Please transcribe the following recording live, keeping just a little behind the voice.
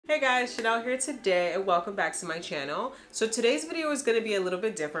Hey guys, Chanel here today and welcome back to my channel. So today's video is going to be a little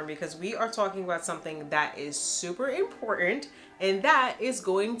bit different because we are talking about something that is super important, and that is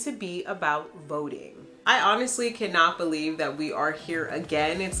going to be about voting. I honestly cannot believe that we are here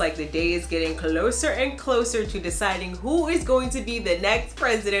again. It's like the day is getting closer and closer to deciding who is going to be the next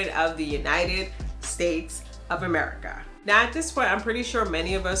president of the United States of America. Now at this point, I'm pretty sure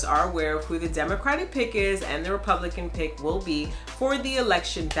many of us are aware of who the Democratic pick is and the Republican pick will be for the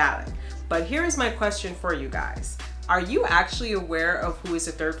election ballot. But here is my question for you guys. Are you actually aware of who is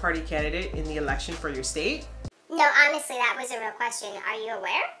a third-party candidate in the election for your state? No, honestly, that was a real question. Are you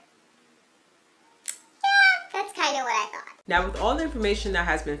aware? That's kind of what I thought. Now, with all the information that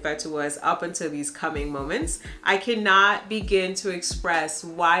has been fed to us up until these coming moments, I cannot begin to express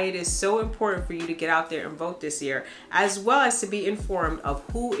why it is so important for you to get out there and vote this year, as well as to be informed of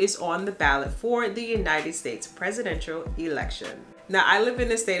who is on the ballot for the United States presidential election. Now, I live in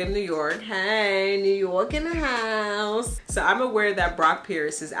the state of New York. Hey, New York in the house. So I'm aware that Brock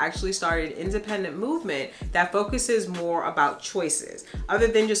Pierce has actually started an independent movement that focuses more about choices. Other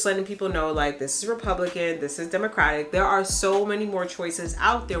than just letting people know like this is Republican, this is Democratic, there are so many more choices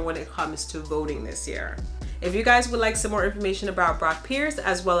out there when it comes to voting this year. If you guys would like some more information about Brock Pierce,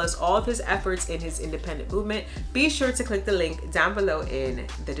 as well as all of his efforts in his independent movement, be sure to click the link down below in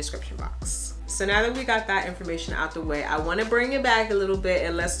the description box. So now that we got that information out the way, I want to bring it back a little bit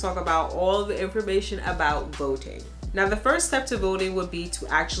and let's talk about all the information about voting. Now, the first step to voting would be to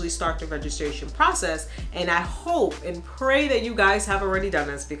actually start the registration process, and I hope and pray that you guys have already done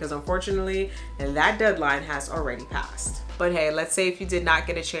this because unfortunately that deadline has already passed. But hey, let's say if you did not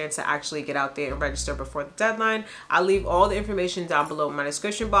get a chance to actually get out there and register before the deadline, I'll leave all the information down below in my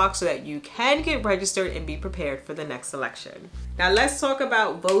description box so that you can get registered and be prepared for the next election. Now let's talk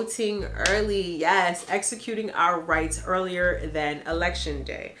about voting early. Yes, executing our rights earlier than election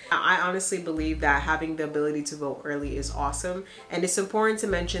day. Now, I honestly believe that having the ability to vote early is awesome, and it's important to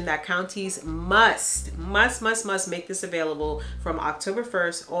mention that counties must make this available from October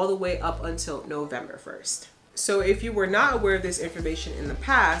 1st all the way up until November 1st. So if you were not aware of this information in the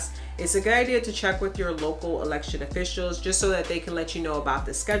past, it's a good idea to check with your local election officials just so that they can let you know about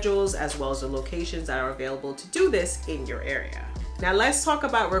the schedules as well as the locations that are available to do this in your area. Now let's talk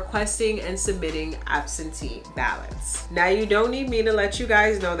about requesting and submitting absentee ballots. Now you don't need me to let you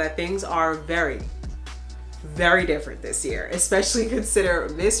guys know that things are very different this year, especially consider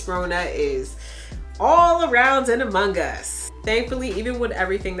Miss Rona is all around and among us. Thankfully, even with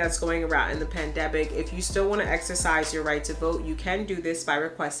everything that's going around in the pandemic, if you still want to exercise your right to vote, you can do this by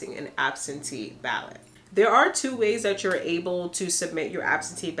requesting an absentee ballot. There are two ways that you're able to submit your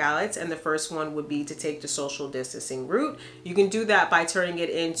absentee ballots, and the first one would be to take the social distancing route. You can do that by turning it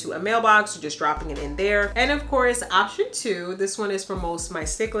into a mailbox or just dropping it in there. And of course, option two, this one is for most of my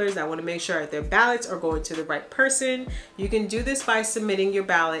sticklers that want to make sure that their ballots are going to the right person. You can do this by submitting your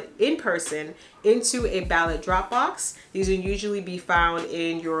ballot in person into a ballot drop box. These will usually be found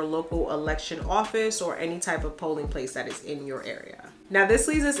in your local election office or any type of polling place that is in your area. Now this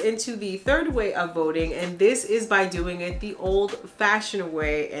leads us into the third way of voting, and this is by doing it the old-fashioned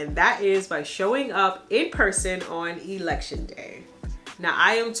way, and that is by showing up in person on election day. Now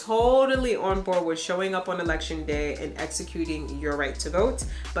I am totally on board with showing up on election day and executing your right to vote,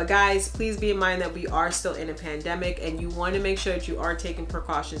 but guys, please be in mind that we are still in a pandemic and you want to make sure that you are taking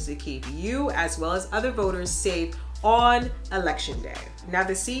precautions to keep you as well as other voters safe on election day. Now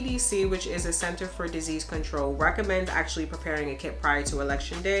the CDC, which is a Center for Disease Control, recommends actually preparing a kit prior to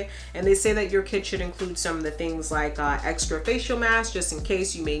election day, and they say that your kit should include some of the things like extra facial masks just in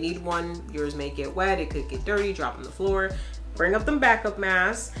case you may need one. Yours may get wet, it could get dirty, drop on the floor. Bring up them backup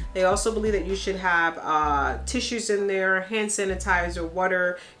masks. They also believe that you should have tissues in there, hand sanitizer,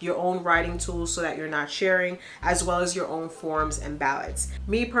 water, your own writing tools so that you're not sharing, as well as your own forms and ballots.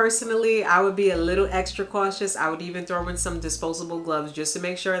 Me personally, I would be a little extra cautious. I would even throw in some disposable gloves just to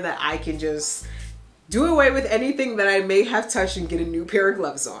make sure that I can just do away with anything that I may have touched and get a new pair of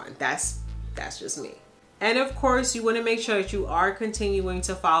gloves on. That's just me. And of course, you want to make sure that you are continuing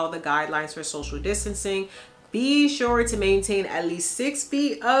to follow the guidelines for social distancing. Be sure to maintain at least 6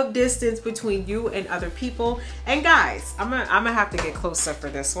 feet of distance between you and other people. And guys, I'm gonna have to get closer for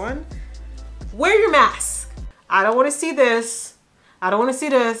this one. Wear your mask. I don't want to see this. I don't want to see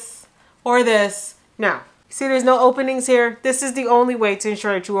this or this. No. See, there's no openings here. This is the only way to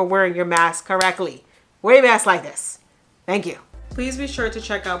ensure that you are wearing your mask correctly. Wear your mask like this. Thank you. Please be sure to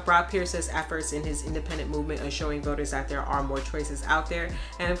check out Brock Pierce's efforts in his independent movement of showing voters that there are more choices out there.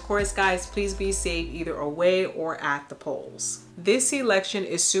 And of course, guys, please be safe either away or at the polls. This election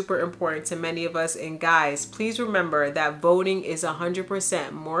is super important to many of us, and guys, please remember that voting is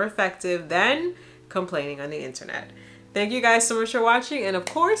 100% more effective than complaining on the internet. Thank you guys so much for watching, and of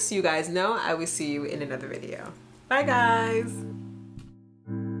course, you guys know I will see you in another video. Bye guys!